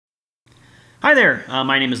Hi there,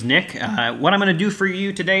 my name is Nick. What I'm going to do for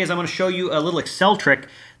you today is I'm going to show you a little Excel trick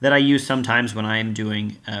that I use sometimes when I am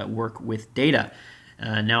doing work with data.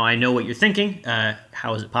 Now I know what you're thinking.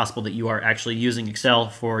 How is it possible that you are actually using Excel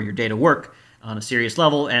for your data work on a serious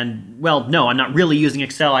level? And well, no, I'm not really using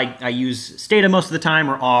Excel. I use Stata most of the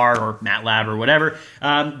time, or R, or MATLAB, or whatever.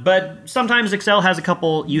 But sometimes Excel has a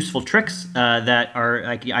couple useful tricks that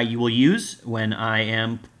I will use when I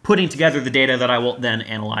am putting together the data that I will then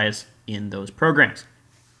analyze in those programs.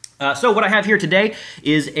 So what I have here today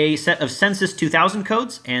is a set of Census 2000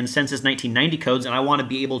 codes and Census 1990 codes, and I want to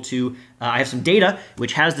be able to, I have some data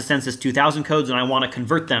which has the Census 2000 codes, and I want to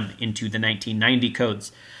convert them into the 1990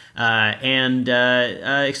 codes.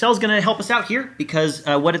 Excel is going to help us out here because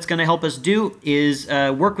what it's going to help us do is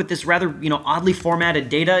work with this rather, oddly formatted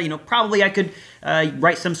data. Probably I could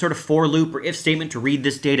write some sort of for loop or if statement to read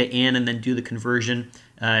this data in and then do the conversion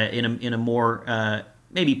in a more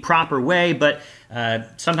maybe proper way, but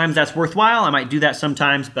sometimes that's worthwhile. I might do that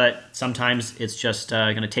sometimes, but sometimes it's just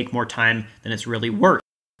going to take more time than it's really worth.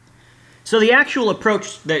 So the actual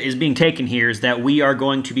approach that is being taken here is that we are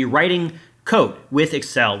going to be writing code with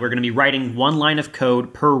Excel. We're going to be writing one line of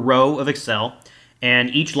code per row of Excel, and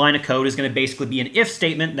each line of code is going to basically be an if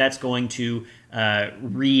statement that's going to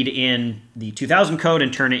read in the 2000 code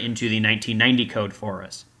and turn it into the 1990 code for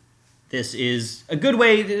us. This is a good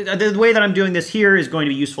way. The way that I'm doing this here is going to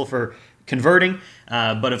be useful for converting,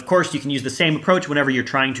 but of course you can use the same approach whenever you're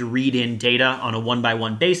trying to read in data on a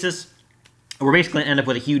one-by-one basis. We're basically going to end up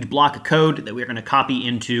with a huge block of code that we're going to copy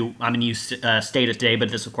into, I'm going to use Stata today, but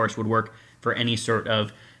this of course would work for any sort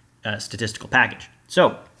of statistical package.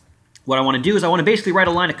 So what I want to do is I want to basically write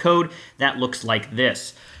a line of code that looks like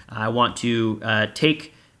this. I want to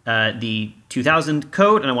take the 2000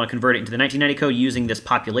 code and I want to convert it into the 1990 code using this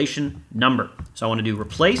population number. So I want to do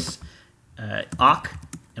replace awk,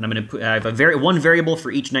 and I'm going to put, I have one variable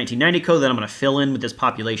for each 1990 code that I'm going to fill in with this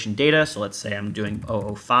population data. So let's say I'm doing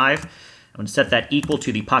 005. I'm going to set that equal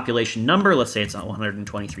to the population number. Let's say it's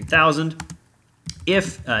 123,000.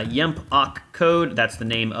 If yemp awk code, that's the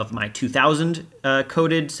name of my 2000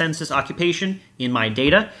 coded census occupation in my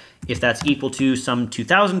data. If that's equal to some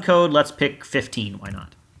 2000 code, let's pick 15. Why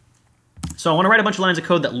not? So I want to write a bunch of lines of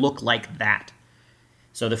code that look like that.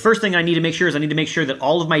 So the first thing I need to make sure is I need to make sure that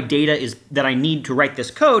all of my data that I need to write this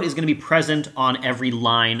code is going to be present on every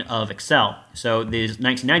line of Excel. So these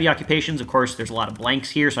 1990 occupations, of course, there's a lot of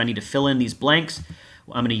blanks here, so I need to fill in these blanks.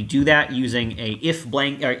 I'm going to do that using a if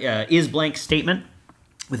blank or is blank statement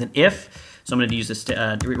with an if. So I'm going to use this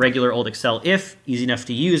regular old Excel if, easy enough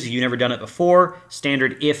to use if you've never done it before.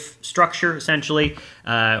 Standard if structure, essentially,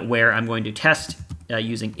 where I'm going to test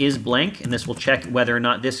using is blank, and this will check whether or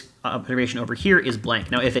not this observation over here is blank.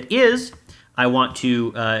 Now, if it is, I want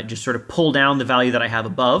to just sort of pull down the value that I have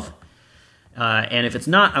above, and if it's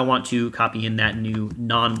not, I want to copy in that new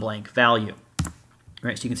non-blank value. All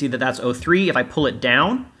right, so you can see that that's 03. If I pull it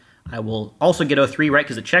down, I will also get 03, right,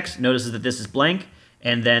 because it checks, notices that this is blank,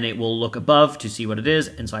 and then it will look above to see what it is,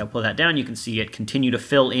 and so I'll pull that down. You can see it continue to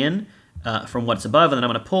fill in from what's above, and then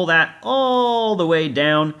I'm going to pull that all the way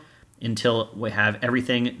down until we have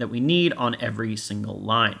everything that we need on every single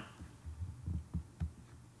line.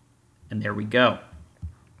 And there we go.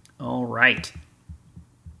 All right.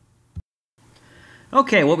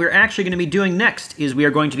 Okay, what we're actually going to be doing next is we are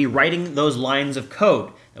going to be writing those lines of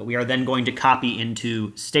code that we are then going to copy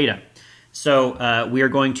into Stata. So we are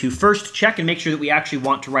going to first check and make sure that we actually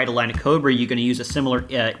want to write a line of code where you're going to use a similar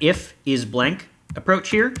if is blank approach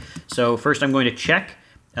here. So first I'm going to check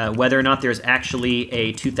whether or not there's actually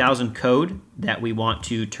a 2000 code that we want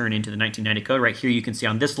to turn into the 1990 code. Right here you can see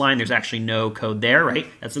on this line there's actually no code there, right?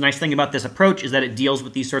 That's the nice thing about this approach, is that it deals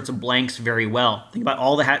with these sorts of blanks very well. Think about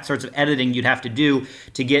all the sorts of editing you'd have to do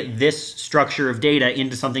to get this structure of data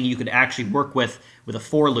into something you could actually work with a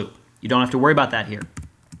for loop. You don't have to worry about that here.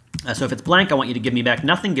 So if it's blank, I want you to give me back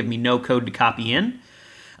nothing, give me no code to copy in.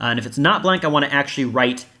 And if it's not blank, I want to actually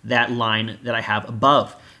write that line that I have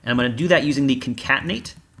above. And I'm going to do that using the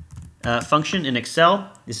concatenate function in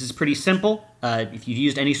Excel. This is pretty simple. If you've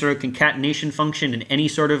used any sort of concatenation function in any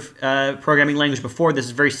sort of programming language before, this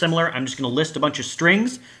is very similar. I'm just going to list a bunch of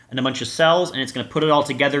strings and a bunch of cells, and it's going to put it all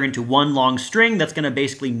together into one long string that's going to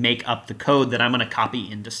basically make up the code that I'm going to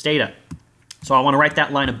copy into Stata. So I want to write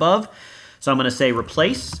that line above. So I'm going to say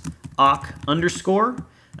replace awk underscore.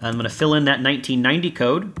 I'm going to fill in that 1990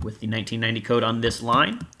 code with the 1990 code on this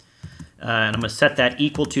line. And I'm going to set that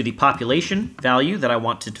equal to the population value that I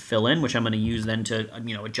want to fill in, which I'm going to use then to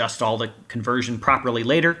adjust all the conversion properly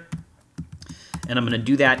later. And I'm going to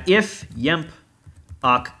do that if yemp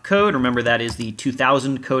awk code, remember that is the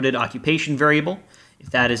 2000 coded occupation variable. if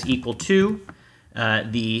that is equal to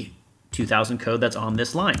the 2000 code that's on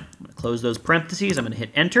this line. I'm going to close those parentheses, I'm going to hit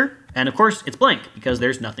enter, and of course it's blank because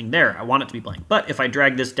there's nothing there. I want it to be blank. But if I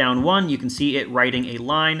drag this down one, you can see it writing a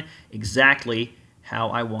line exactly how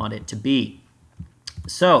I want it to be.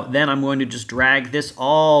 So then I'm going to just drag this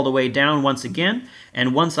all the way down once again,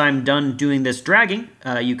 and once I'm done doing this dragging,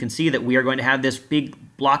 you can see that we are going to have this big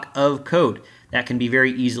block of code that can be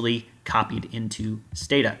very easily copied into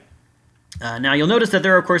Stata. Now you'll notice that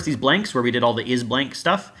there are of course these blanks where we did all the is blank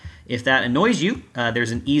stuff. If that annoys you,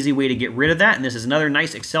 there's an easy way to get rid of that, and this is another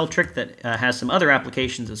nice Excel trick that has some other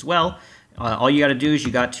applications as well. All you got to do is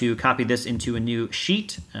you got to copy this into a new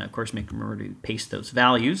sheet. Of course, remember to paste those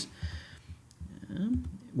values.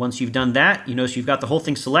 Once you've done that, you notice you've got the whole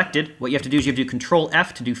thing selected. What you have to do is you have to do Control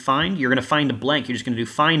F to do find. You're going to find a blank. You're just going to do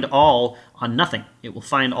find all on nothing. It will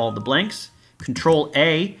find all the blanks. Control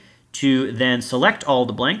A to then select all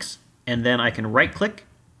the blanks, and then I can right-click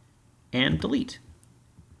and delete.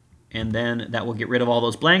 And then that will get rid of all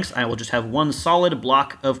those blanks. I will just have one solid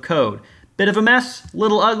block of code. Bit of a mess,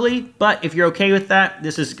 little ugly, but if you're okay with that,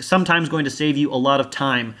 this is sometimes going to save you a lot of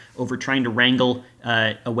time over trying to wrangle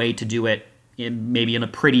a way to do it maybe in a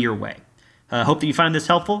prettier way. Hope that you find this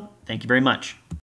helpful. Thank you very much.